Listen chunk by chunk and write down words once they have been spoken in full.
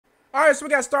All right, so we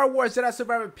got Star Wars Jedi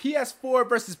Survivor PS4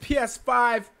 versus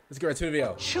PS5. Let's get right to the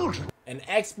video. Children. And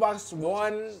Xbox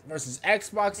One versus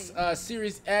Xbox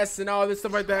Series S and all this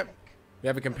stuff like that. We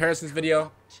have a comparisons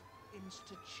video.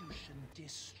 Institution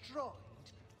destroyed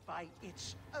by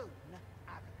its own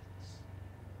arrogance.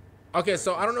 Okay,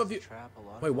 so I don't know if you...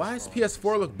 Wait, why does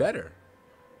PS4 look better?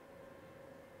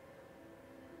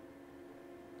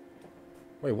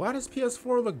 Wait, why does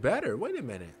PS4 look better? Wait a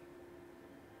minute.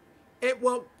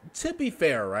 Well, to be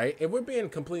fair, right? If we're being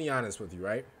completely honest with you,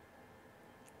 right?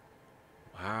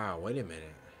 Wow, wait a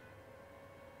minute.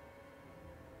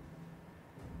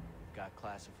 Got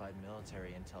classified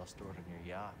military intel stored on your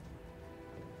yacht.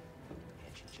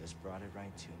 And you just brought it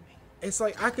right to me. It's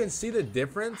like, I can see the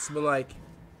difference, but like...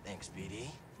 Thanks, BD.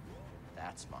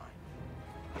 That's mine.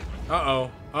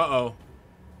 Uh-oh. Uh-oh.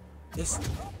 It's...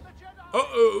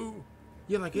 Uh-oh.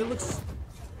 Yeah, like, it looks...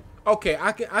 Okay,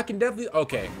 I can definitely...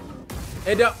 Okay.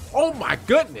 And, oh my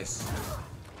goodness.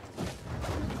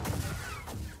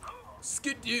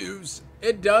 Skidooze.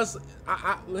 It does...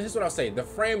 here's what I'll say. The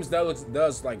frames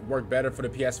does like work better for the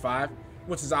PS5,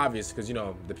 which is obvious because, you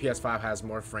know, the PS5 has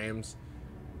more frames.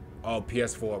 Oh,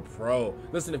 PS4 Pro.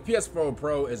 Listen, the PS4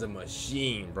 Pro is a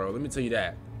machine, bro. Let me tell you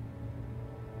that.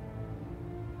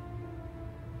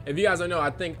 If you guys don't know,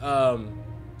 I think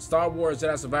Star Wars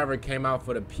Jedi Survivor came out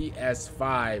for the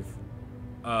PS5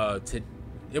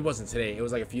 it wasn't today. It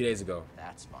was like a few days ago.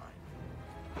 That's mine.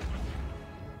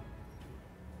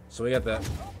 So we got the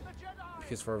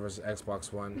PS4 versus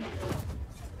Xbox One.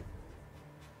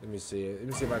 Let me see it. Let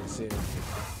me see if I can see it.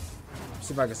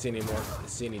 See if I can see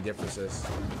any differences.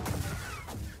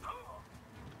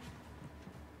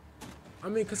 I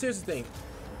mean, cause here's the thing.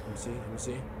 Let me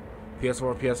see.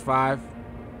 PS4, PS5.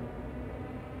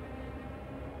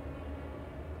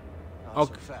 Not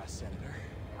so fast, Senator.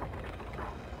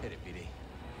 Hit it, BD.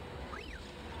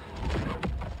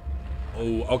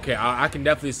 Oh, okay. I can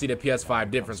definitely see the PS5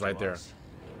 difference right there.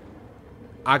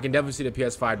 I can definitely see the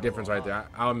PS5 difference right there.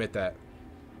 I'll admit that.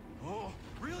 Oh,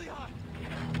 really hot.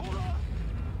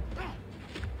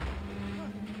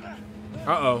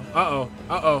 Uh-oh. Uh-oh.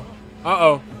 Uh-oh.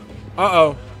 Uh-oh.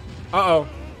 Uh-oh. Uh-oh.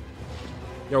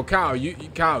 Yo, Cow,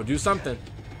 Cow, do something.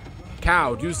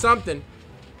 Cow, do something.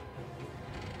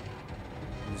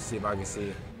 Let me see if I can see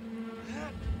it.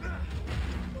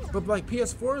 But like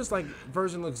PS4's like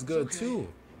version looks good too.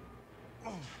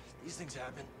 These things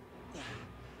happen.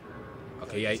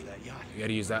 Okay, yeah, you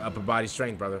gotta use that upper body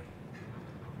strength, brother.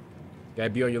 Gotta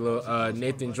be on your little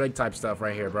Nathan Drake type stuff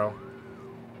right here, bro.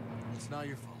 It's not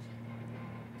your fault.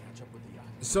 Catch up with the yacht.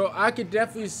 So I could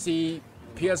definitely see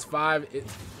PS5.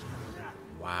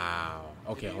 Wow.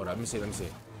 Okay, hold on. Let me see.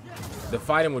 The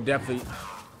fighting will definitely.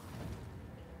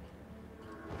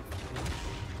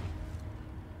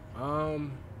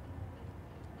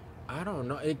 I don't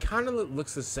know. It kind of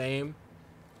looks the same.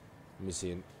 Let me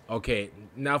see. Okay,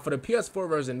 now for the PS4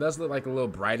 version, it does look like a little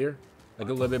brighter, like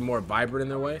a little bit more vibrant in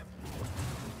their way.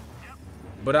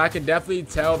 But I can definitely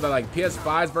tell that like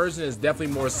PS5's version is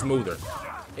definitely more smoother.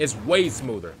 It's way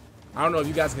smoother. I don't know if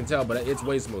you guys can tell, but it's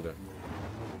way smoother.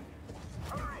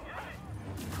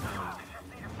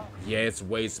 Yeah, it's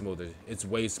way smoother. It's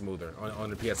way smoother on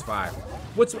the PS5.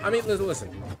 Which, I mean, listen.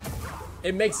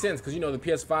 It makes sense because, you know, the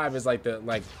PS5 is like it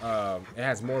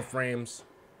has more frames.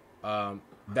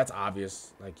 That's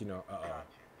obvious. Like, you know,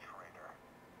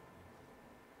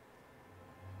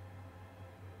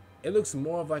 it looks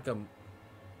more of like a...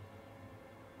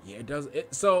 Yeah, it does.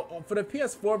 So for the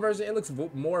PS4 version, it looks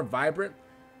more vibrant.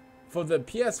 For the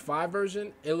PS5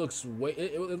 version, it looks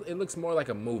it looks more like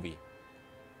a movie.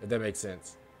 If that makes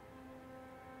sense.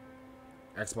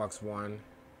 Xbox One.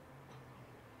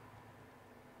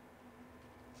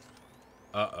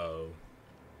 Uh-oh.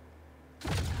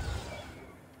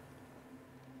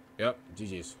 Yep,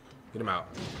 GG's. Get him out.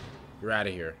 You're out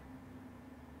of here.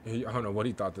 I don't know what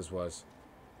he thought this was.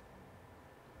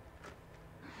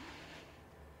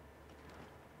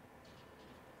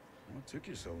 What took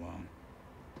you so long?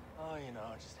 Oh, you know,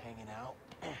 just hanging out,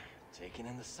 taking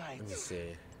in the sights. Let me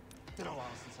see. Been a while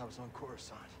since I was on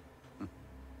Coruscant.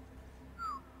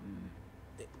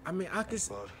 I mean, I could...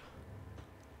 Bud.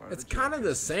 It's kind of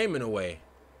the same in a way.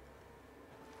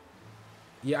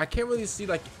 Yeah, I can't really see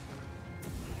like...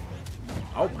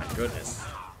 Oh my goodness.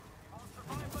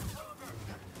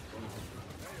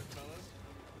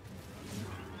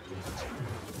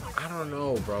 I don't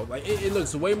know, bro. Like it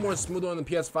looks way more smoother on the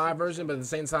PS5 version, but at the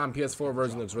same time, PS4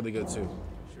 version looks really good too.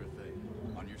 Sure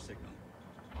thing. On your signal.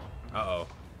 Uh-oh.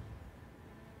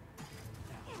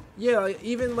 Yeah, like,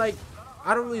 even like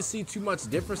I don't really see too much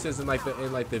differences in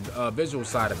the visual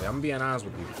side of it. I'm being honest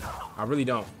with you. I really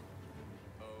don't.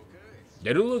 Okay.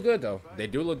 They do look good though. They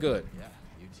do look good. Yeah,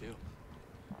 you too.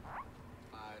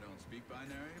 I don't speak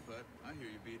binary, but I hear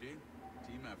you, BD.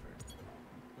 Team effort.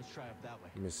 Let's try up that way.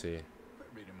 Let me see. Quit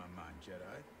reading my mind,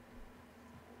 Jedi.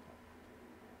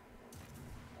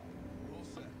 All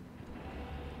set.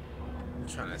 I'm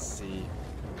trying to see.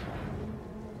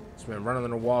 It's been running on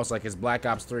the walls like it's Black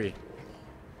Ops 3.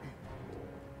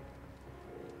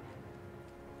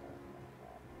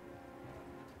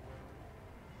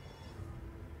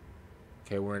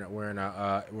 Okay, we're in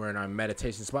our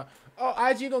meditation spot. Oh,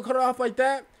 IG gonna cut it off like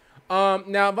that?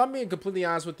 Now if I'm being completely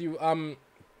honest with you,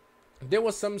 there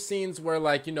was some scenes where,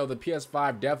 like, you know, the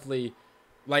PS5 definitely,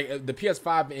 like, the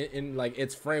PS5 in like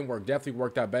its framework definitely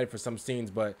worked out better for some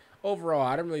scenes, but overall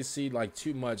I didn't really see like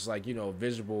too much, like, you know,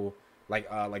 visual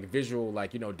visual,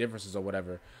 like, you know, differences or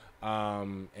whatever.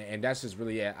 And that's just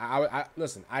really it. I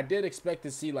listen, I did expect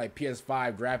to see like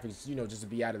PS5 graphics, you know, just to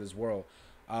be out of this world.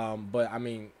 But I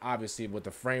mean, obviously with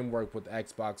the framework with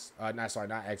Xbox, not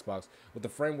Xbox, with the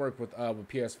framework with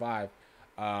PS5,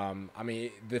 I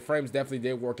mean, the frames definitely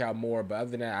did work out more, but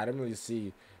other than that, I didn't really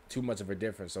see too much of a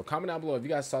difference. So comment down below if you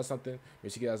guys saw something.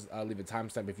 Make sure you guys leave a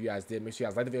timestamp if you guys did. Make sure you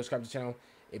guys like the video, subscribe to the channel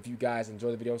if you guys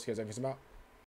enjoyed the video. See you guys next time out.